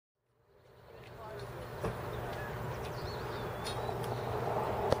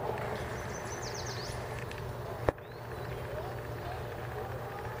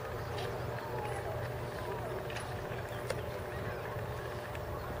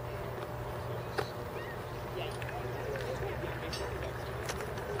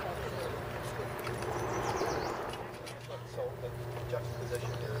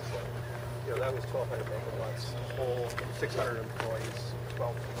was 1,200 megawatts, whole 600 employees,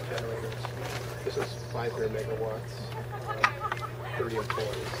 12 generators. This is 500 megawatts, 30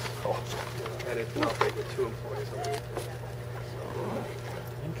 employees. Oh. And it's not big with 2 employees underneath it.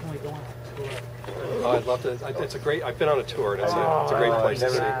 When can we go on a tour? Oh, I'd love to. It's a great. I've been on a tour, and it's a great place to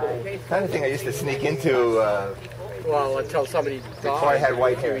see. Kind of thing I used to sneak into. Well, until somebody before I had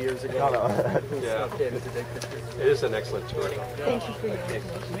white hair. 2 years ago. Yeah. It is an excellent tour. Thank you for your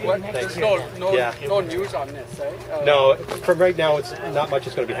There's no news on this, eh? No, from right now, it's not much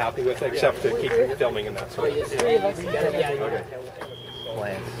is going to be happening with it, except to keep filming and that sort of thing. Okay.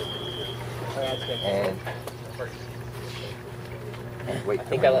 Plants. And wait, I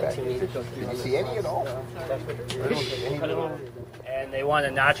think I left too many. Did you see any at all? And they want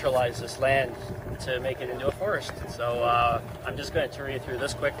to naturalize this land to make it into a forest. So I'm just going to tour you through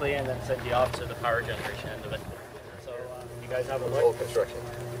this quickly and then send you off to the power generation end of it. So you guys have a look. Old construction.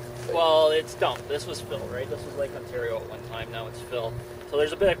 Well, it's dumped. This was fill, right? This was Lake Ontario at one time. Now it's fill. So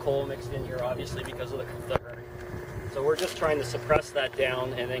there's a bit of coal mixed in here, obviously, because of the hurricane. So we're just trying to suppress that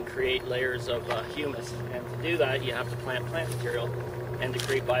down and then create layers of humus. And to do that, you have to plant material and to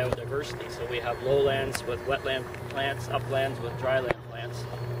create biodiversity. So we have lowlands with wetland plants, uplands with dryland plants,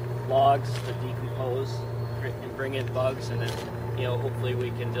 logs to decompose and bring in bugs, and then, you know, hopefully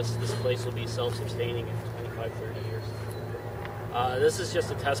we can this place will be self-sustaining in 25, 30 years. This is just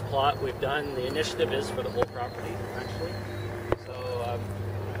a test plot we've done. The initiative is for the whole property, actually. So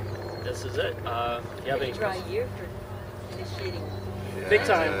this is it. You have any dry year for initiating. Big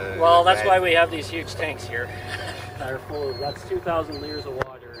time. Well, that's why we have these huge tanks here that are full of, that's 2,000 liters of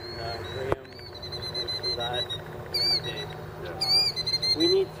water, and Graham through that in the day. We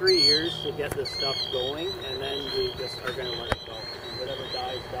need 3 years to get this stuff going, and then we just are going to let it go. Whatever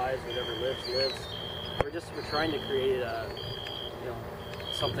dies, dies. Whatever lives, lives. We're trying to create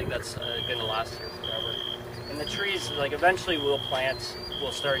something that's going to last here forever. And the trees, like, eventually we'll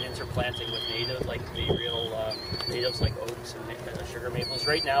start interplanting with native, like the real natives like oaks and sugar maples.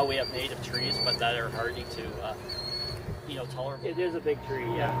 Right now we have native trees, but that are hardy to, tolerable. It is a big tree,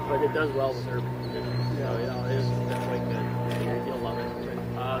 yeah, but it does well with urban conditions. So, it is quite good. You'll love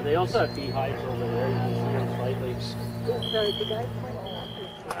it. They also have beehives over there. You can see them slightly. Sorry, the guy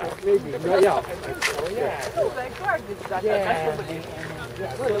Maybe. Yeah. Oh, that garden is that. Oh, yeah.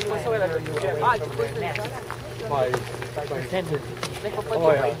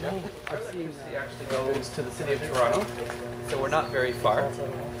 Our CUC actually goes to the city of Toronto, so we're not very far.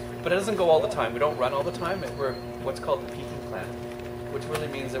 But it doesn't go all the time. We don't run all the time. We're what's called the peaking plant, which really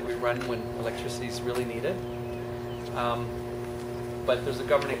means that we run when electricity is really needed. But there's a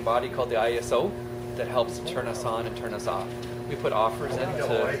governing body called the ISO that helps turn us on and turn us off. We put offers in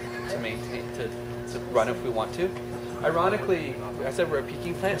to maintain, to run if we want to. Ironically, I said we're a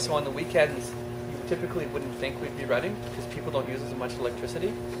peaking plant, so on the weekends, you typically wouldn't think we'd be running because people don't use as much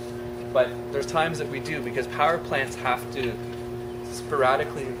electricity. But there's times that we do because power plants have to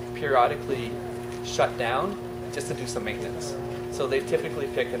periodically shut down just to do some maintenance. So they typically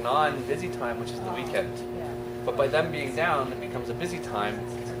pick a non-busy time, which is the weekend. But by them being down, it becomes a busy time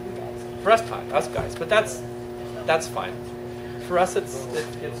for us guys. But that's fine. For us, it's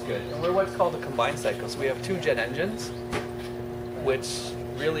good. We're what's called a combined cycle. So we have 2 jet engines, which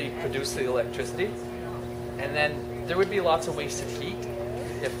really produce the electricity. And then there would be lots of wasted heat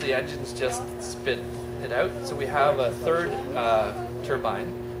if the engines just spit it out. So we have a third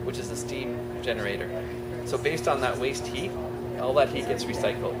turbine, which is a steam generator. So based on that waste heat, all that heat gets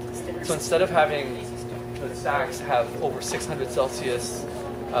recycled. So instead of having the stacks have over 600 Celsius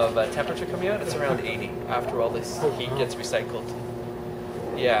of temperature coming out, it's around 80 after all this heat gets recycled.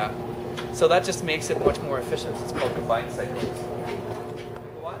 Yeah, so that just makes it much more efficient. It's called combined cycle.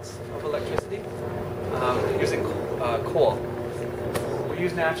 Megawatts of electricity using coal. We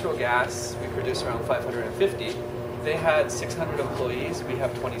use natural gas. We produce around 550. They had 600 employees. We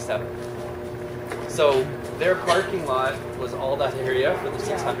have 27. So their parking lot was all that area for the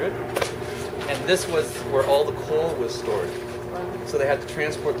 600, and this was where all the coal was stored. So they had to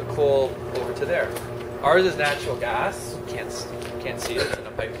transport the coal over to there. Ours is natural gas. Can't see it. It's in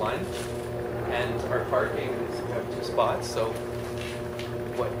a pipeline. And our parking is, we have 2 spots. So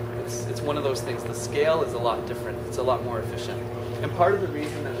it's one of those things. The scale is a lot different. It's a lot more efficient. And part of the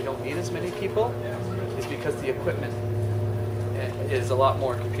reason that we don't need as many people is because the equipment is a lot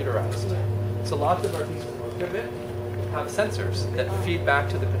more computerized. So lots of our pieces of equipment have sensors that feed back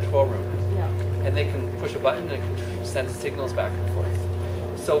to the control room. And they can push a button and it can send signals back and forth.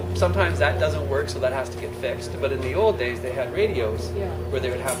 So sometimes that doesn't work, so that has to get fixed. But in the old days, they had radios where they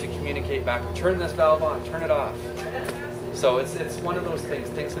would have to communicate back, turn this valve on, turn it off. So it's one of those things.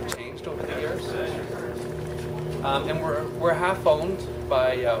 Things have changed changed over the years. And we're half owned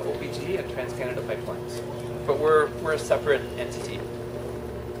by OPG and TransCanada Pipelines, but we're a separate entity.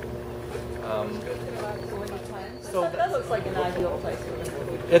 So that looks like an ideal place.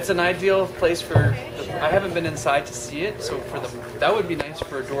 It's an ideal place for. I haven't been inside to see it, so that would be nice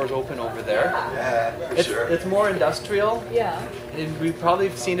for doors open over there. Yeah, It's more industrial. Yeah. And we've probably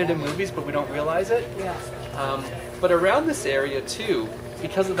seen it in movies, but we don't realize it. Yeah. But around this area too,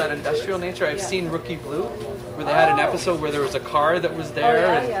 because of that industrial nature, I've seen Rookie Blue, where they had an episode where there was a car that was there,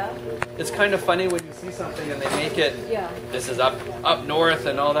 and it's kind of funny when you see something and they make it. This is up north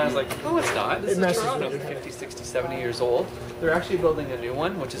and all that. It's like, no, it's not. This is Toronto, 50, 60, 70 years old. They're actually building a new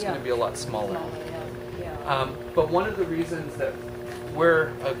one, which is going to be a lot smaller. But one of the reasons that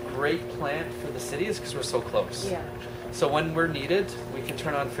we're a great plant for the city is because we're so close. Yeah. So when we're needed, we can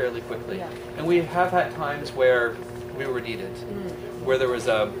turn on fairly quickly. And we have had times where we were needed, where there was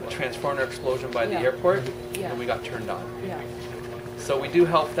a transformer explosion by the airport, and we got turned on. So we do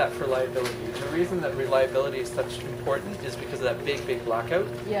help that for reliability. The reason that reliability is such important is because of that big blackout.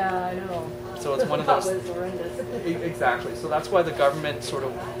 Yeah, I know. So it's one of those. That was horrendous. Exactly. So that's why the government sort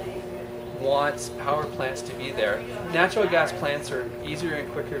of wants power plants to be there. Natural gas plants are easier and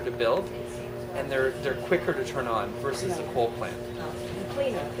quicker to build, and they're quicker to turn on versus a coal plant.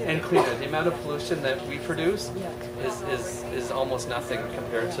 And cleaner. The amount of pollution that we produce is almost nothing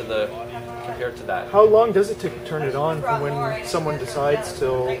compared to that. How long does it take to turn it on from when someone decides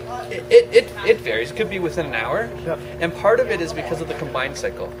till? It varies. It could be within an hour. Yep. And part of it is because of the combined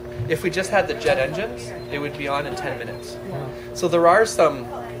cycle. If we just had the jet engines, it would be on in 10 minutes. So there are some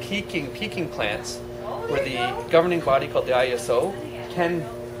peaking plants where the governing body called the ISO can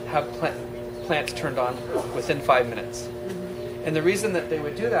have plants turned on within 5 minutes. And the reason that they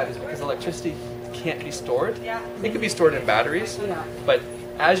would do that is because electricity can't be stored. It can be stored in batteries, but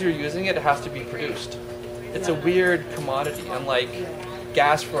as you're using it, it has to be produced. It's a weird commodity. Unlike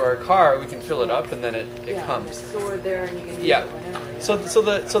gas for our car, we can fill it up and then it comes. Stored there and you can use it whenever.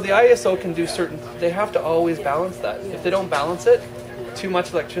 So the ISO can do certain. They have to always balance that. If they don't balance it, too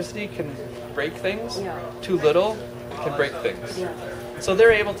much electricity can break things. Too little can break things. So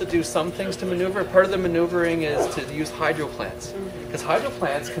they're able to do some things to maneuver. Part of the maneuvering is to use hydro plants. Because hydro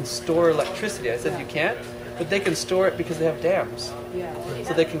plants can store electricity. I said you can't, but they can store it because they have dams.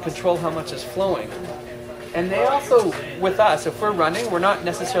 So they can control how much is flowing. And they also, with us, if we're running, we're not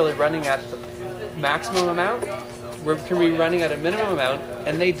necessarily running at the maximum amount. We can be running at a minimum amount,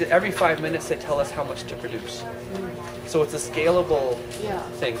 and every 5 minutes they tell us how much to produce. So it's a scalable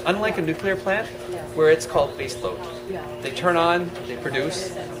thing. Unlike a nuclear plant, where it's called baseload. They turn on, they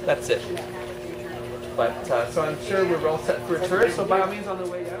produce, that's it. But so I'm sure we're all set for a tour. So by all means, on the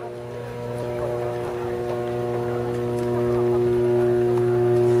way out.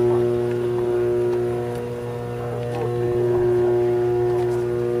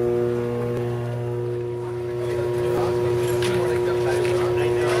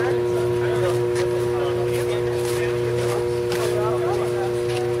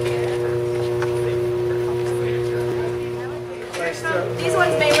 These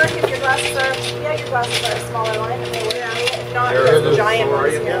ones may work if your glasses are a smaller one. It may work. If not, there's the giant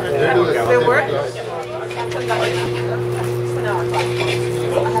ones here. They work?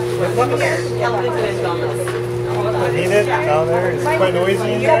 Need it down there? Is it quite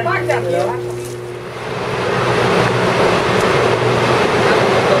noisy in there? You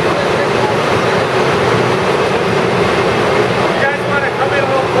guys want to come in a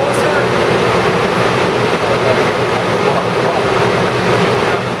little closer?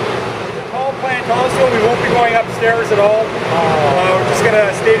 Also, we won't be going upstairs at all. We're just going to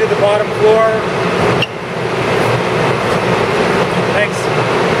stay to the bottom floor. Thanks.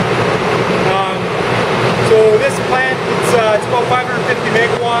 So this plant, it's about 550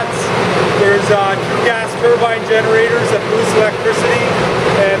 megawatts. There's 2 gas turbine generators that produce electricity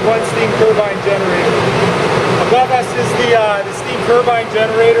and 1 steam turbine generator. Above us is the steam turbine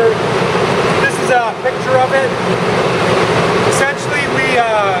generator. This is a picture of it. Essentially, we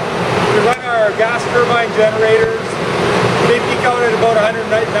run our gas turbine generators. They peak out at about 190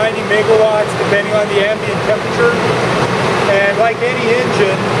 megawatts depending on the ambient temperature. And like any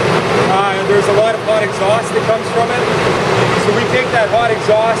engine, there's a lot of hot exhaust that comes from it. So we take that hot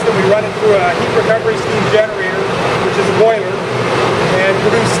exhaust and we run it through a heat recovery steam generator, which is a boiler, and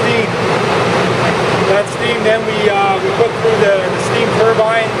produce steam. That steam then we put through the steam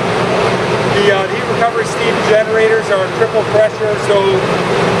turbine. The heat recovery steam generators are triple pressure, so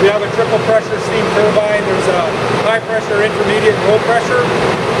we have a triple pressure steam turbine. There's a high pressure, intermediate, and low pressure.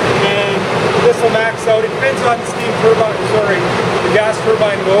 And this will max out. It depends on the steam turbine, the gas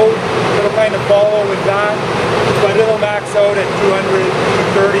turbine load. It'll kind of follow with that, but it'll max out at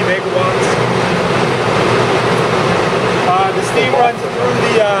 230 megawatts. The steam runs through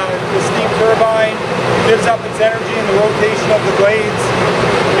the steam turbine, gives up its energy in the rotation of the blades,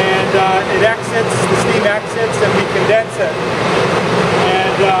 and it exits, the steam exits, and we condense it.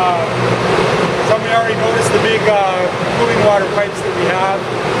 And somebody already noticed the big cooling water pipes that we have.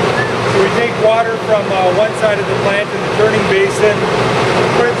 So we take water from one side of the plant in the turning basin,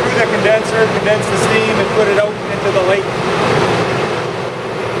 put it through the condenser, condense the steam, and put it out into the lake.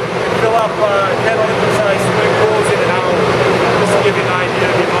 Fill up 10 litre size swimming pools in an hour, just to give you an idea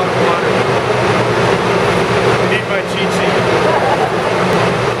of the amount of water. I need my cheat sheet.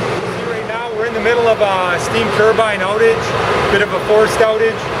 See, right now we're in the middle of a steam turbine outage, bit of a forced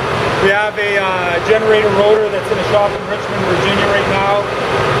outage. We have a generator rotor that's in a shop in Richmond, Virginia right now.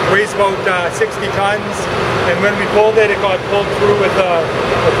 Weighs about 60 tons, and when we pulled it, it got pulled through with a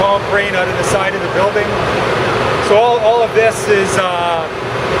palm crane out of the side of the building. So all of this is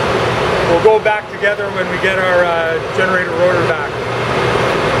we'll go back together when we get our generator rotor back.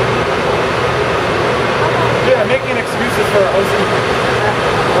 Yeah, making excuses for our housekeeping.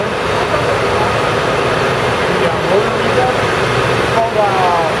 Yeah, rotor reset. It's called a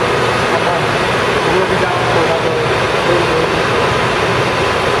month. We'll be down for another 30 days.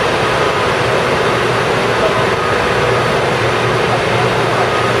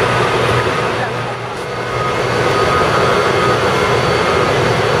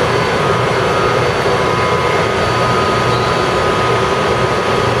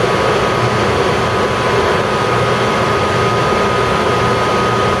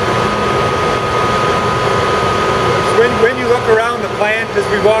 When you look around the plant as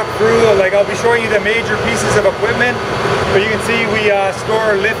we walk through, like I'll be showing you the major pieces of equipment, but you can see we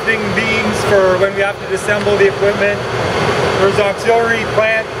store lifting beams for when we have to disassemble the equipment. There's auxiliary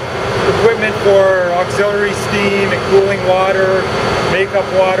plant equipment for auxiliary steam and cooling water, makeup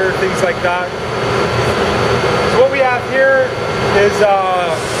water, things like that. So what we have here is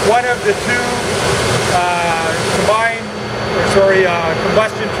one of the two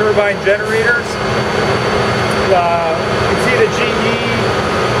combustion turbine generators. You can see the GE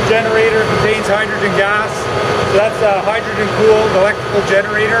generator contains hydrogen gas. So that's a hydrogen-cooled electrical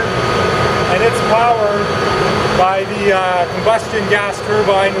generator, and it's powered by the combustion gas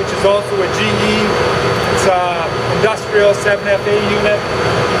turbine, which is also a GE. It's an industrial 7FA unit.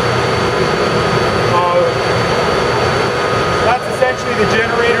 That's essentially the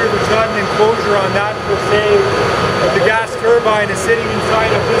generator. There's not an enclosure on that per se. But the gas turbine is sitting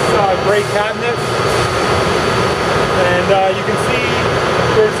inside of this gray cabinet. And you can see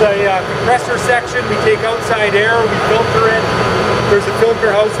there's a compressor section. We take outside air, we filter it. There's a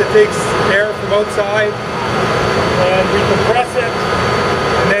filter house that takes air from outside. And we compress it.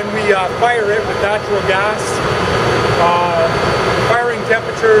 And then we fire it with natural gas. Firing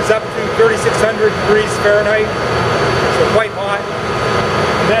temperature is up to 3,600 degrees Fahrenheit. So quite hot.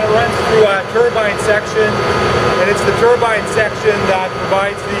 And then it runs through a turbine section. And it's the turbine section that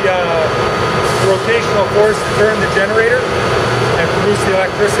provides the rotational force to turn the generator and produce the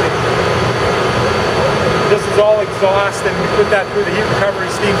electricity. This is all exhaust, and we put that through the heat recovery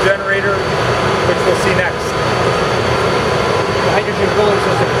steam generator, which we'll see next. The hydrogen cooling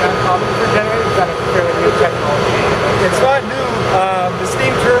system, is that common for generators? Is that a fairly new technology? It's not new. The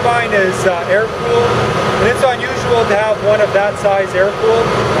steam turbine is air-cooled, and it's unusual to have one of that size air-cooled.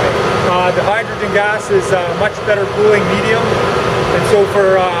 The hydrogen gas is a much better cooling medium, and so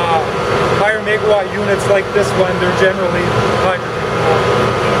for higher megawatt units like this one, they're generally hydrogen cooled.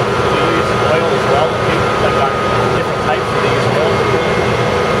 Do you use oil as well? Like on different types, do they use oil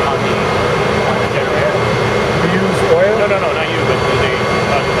on the generator? We use oil? No, not you, but do they,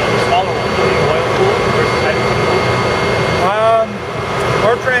 the smaller ones, do they oil cooled versus hydrogen cooled?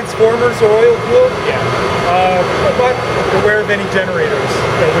 Our transformers are oil cooled. Yeah. I'm not aware of any generators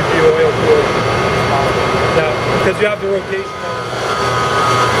that would be oil cooled. No, because you have the rotation.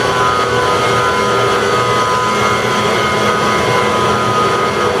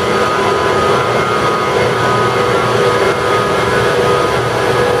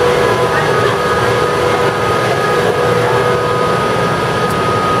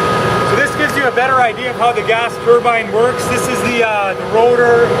 A better idea of how the gas turbine works. This is the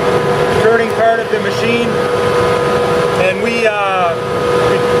rotor, the turning part of the machine, and of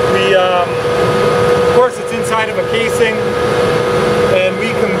course it's inside of a casing, and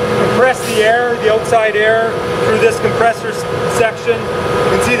we can compress the air, the outside air, through this compressor section. You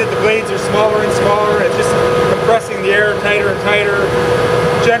can see that the blades are smaller and smaller, and it's just compressing the air tighter and tighter.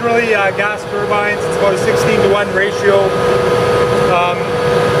 generally gas turbines. It's about a 16:1 ratio.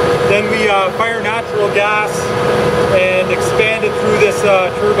 Then we fire natural gas and expand it through this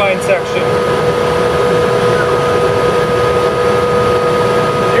turbine section.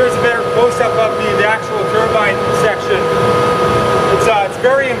 Here's a better close-up of the actual turbine section. It's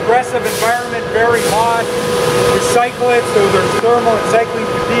very aggressive environment, very hot. We cycle it, so there's thermal and cycling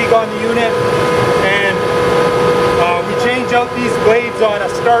fatigue on the unit. And we change out these blades on a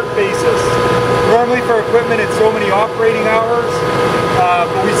start basis. Normally for equipment it's so many operating hours,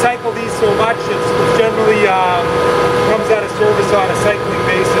 but we cycle these so much it's generally comes out of service on a cycling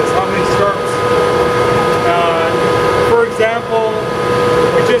basis, how many starts. For example,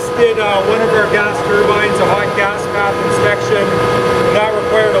 we just did one of our gas turbines, a hot gas path inspection, and that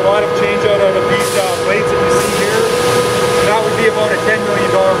required a lot of change out of these blades that you see here. And that would be about a $10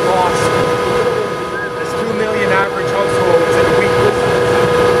 million cost. There's 2 million average households in a week.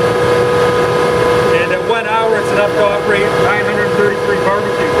 And at 1 hour it's enough to operate 933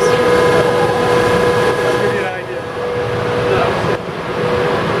 barbecues. I'll give you an idea.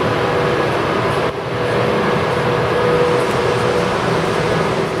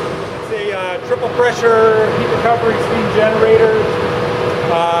 Triple pressure heat recovery steam generator.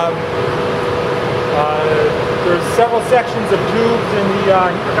 There's several sections of tubes in the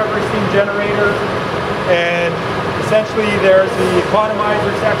heat recovery steam generator, and essentially there's the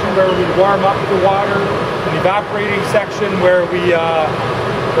economizer section where we warm up the water, an evaporating section where we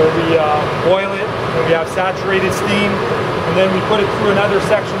boil it and we have saturated steam, and then we put it through another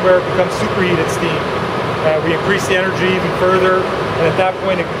section where it becomes superheated steam. We increase the energy even further, and at that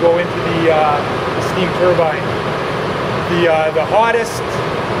point it can go into the steam turbine. The hottest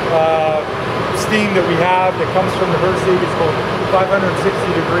steam that we have that comes from the HiMY is about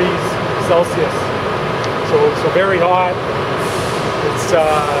 560 degrees Celsius. So very hot. It's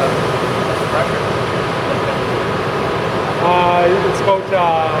about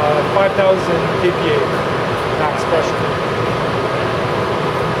 5,000 kPa max pressure.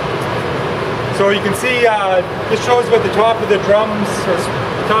 So you can see, this shows what the top of the drums, or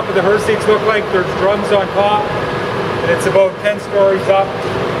the top of the HiMYs look like. There's drums on top, and it's about 10 stories up.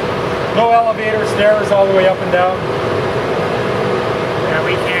 No elevator, stairs all the way up and down. Yeah,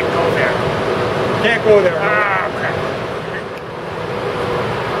 we can't go there. Can't go there. Ah, okay.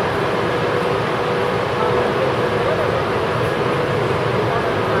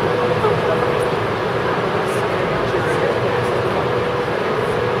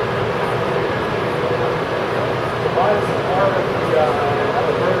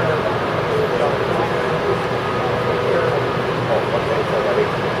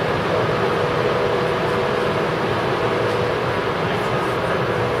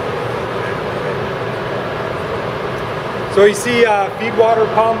 So you see feed water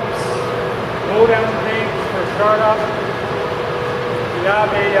pumps, blow down tanks for startup. We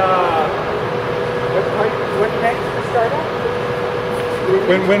have a What tanks for startup?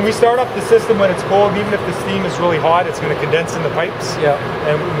 when we start up the system when it's cold, even if the steam is really hot, it's going to condense in the pipes. Yeah.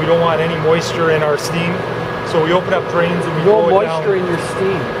 And we don't want any moisture in our steam, so we open up drains and we No blow it down. moisture in your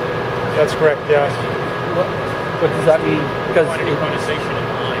steam. That's correct. Yeah. What does that mean? Because condensation in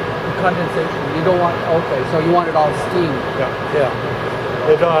line. condensation. You don't want. Okay, so you want it all steam. Yeah. Yeah.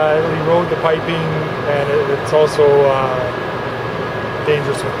 It'll erode the piping, and it's also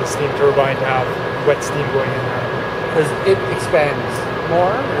dangerous with the steam turbine to have wet steam going in there. Because it expands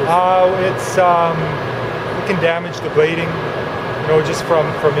more? It can damage the blading, just from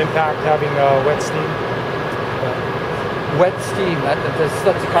impact having wet steam. Wet steam, that's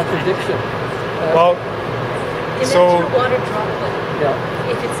such a contradiction. Well, so water droplet. Yeah.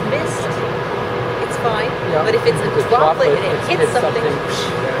 If it's mist, it's fine. Yeah. But if it's a droplet and it hits something,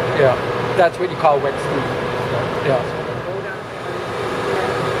 yeah, that's what you call wet steam. Yeah.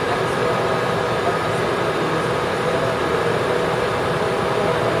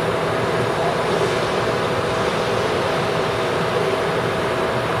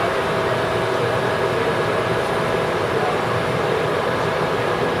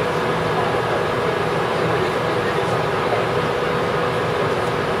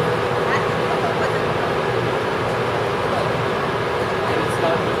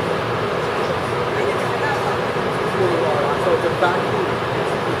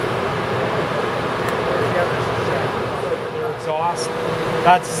 exhaust.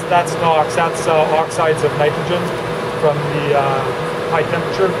 That's NOx. That's oxides of nitrogen from the high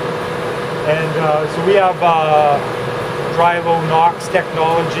temperature. And so we have dry low NOx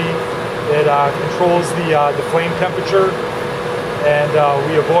technology that controls the flame temperature, and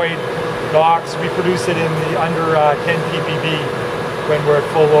we avoid NOx. We produce it in the under 10 ppb when we're at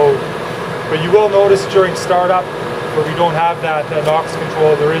full load. But you will notice during startup, where we don't have that NOx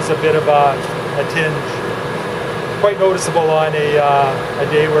control, there is a bit of a tinge. Quite noticeable on a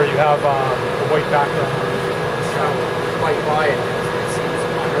day where you have a white background. Quite quiet. It seems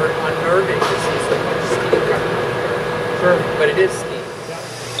unnerving to see so much steam coming out there. Sure. But it is steam.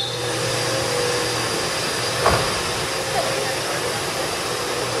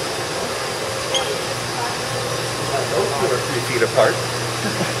 Those two are 3 feet apart.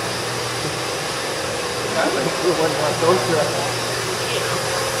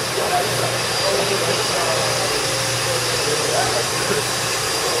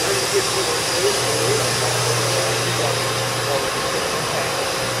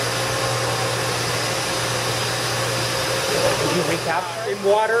 Did you recap? In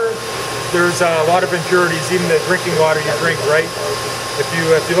water, there's a lot of impurities, even the drinking water you drink, right? If you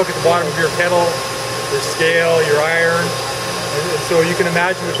look at the bottom of your kettle, your scale, your iron, and so you can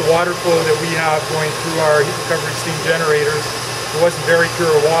imagine with the water flow that we have going through our heat recovery steam generators, if it wasn't very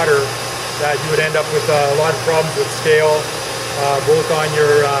pure water, that you would end up with a lot of problems with scale, both on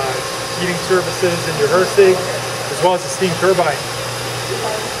your heating surfaces and your HiMY, as well as the steam turbine.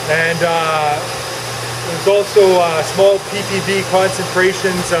 And there's also small ppb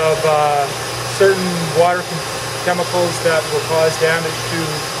concentrations of certain water chemicals that will cause damage to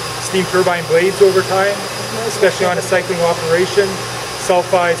steam turbine blades over time, especially on a cycling operation.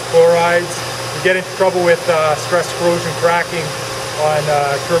 Sulfides, chlorides. You get into trouble with stress corrosion cracking on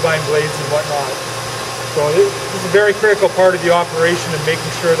turbine blades and whatnot. So this is a very critical part of the operation and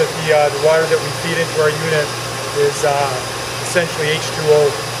making sure that the water that we feed into our unit is essentially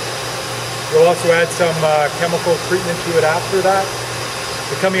H2O. We'll also add some chemical treatment to it after that.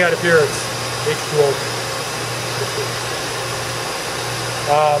 But coming out of here, it's H2O.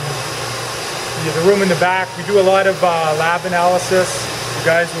 The room in the back, we do a lot of lab analysis. You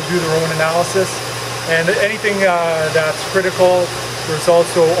guys will do their own analysis. And anything that's critical, there's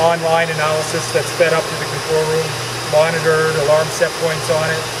also online analysis that's fed up to the control room, monitored, alarm set points on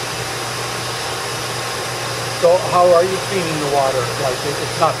it. So how are you cleaning the water? Like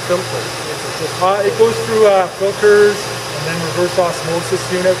it's not filtered. It goes through filters and then reverse osmosis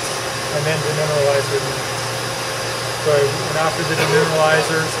units and then demineralizer units. So and after the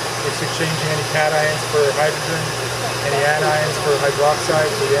demineralizers, it's exchanging any cations for hydrogen, any anions for hydroxide,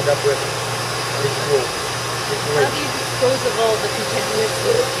 so you end up with H2O. How do you dispose of all the contaminants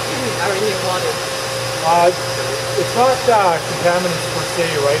that are in your water? It's not contaminants per se,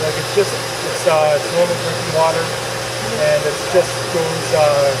 right? Like it's normal drinking water, and it's just those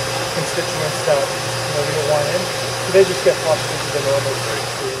constituents that we don't want in. So they just get flushed into the normal stream.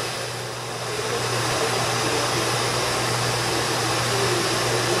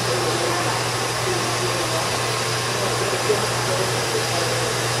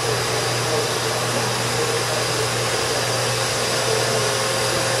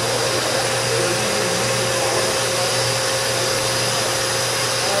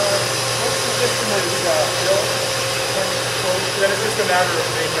 Then it's just a matter of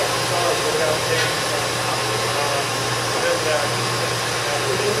makeup. Go down things.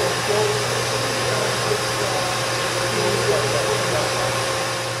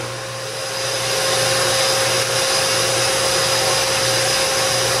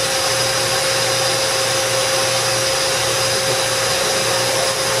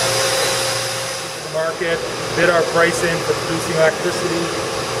 The market, bid our price in for producing electricity.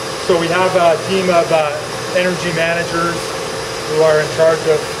 So we have a team of energy managers who are in charge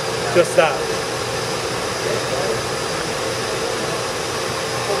of just that.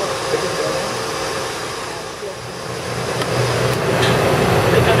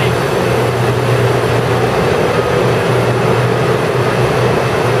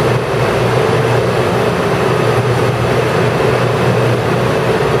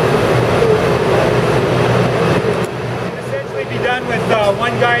 Essentially be done with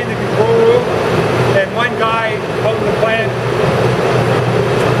one guy in the control room and one guy out in the plant.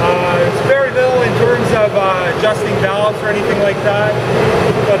 It's very little in terms of adjusting valves or anything like that,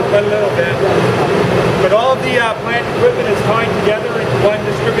 but a little bit. But all of the plant equipment is tied together into one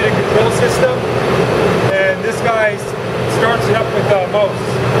distributed control system, and this guy starts it up with a mouse,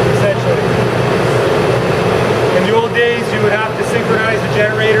 essentially. In the old days, you would have to synchronize the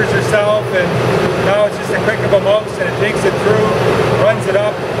generators yourself, and now it's just a click of a mouse and it takes it through, runs it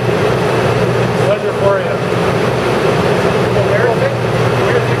up. Pleasure for you.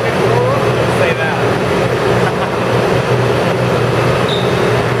 Here's the control room. Don't say that.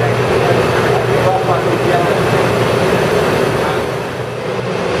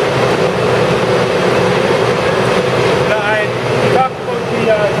 I talked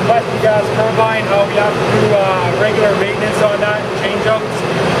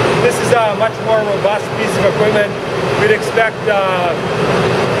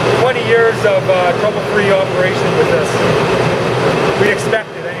 20 years of trouble-free operation with this. We'd expect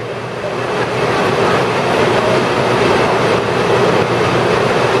it anyway.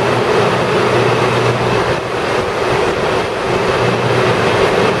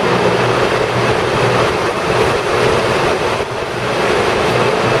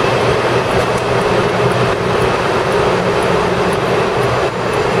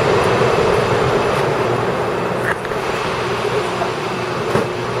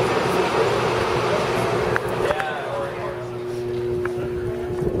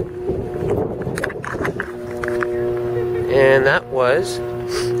 And that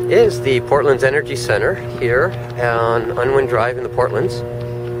is the Portland's Energy Center here on Unwin Drive in the Portlands.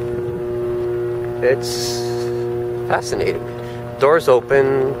 It's fascinating. Doors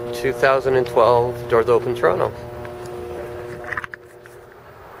open 2012, doors open Toronto.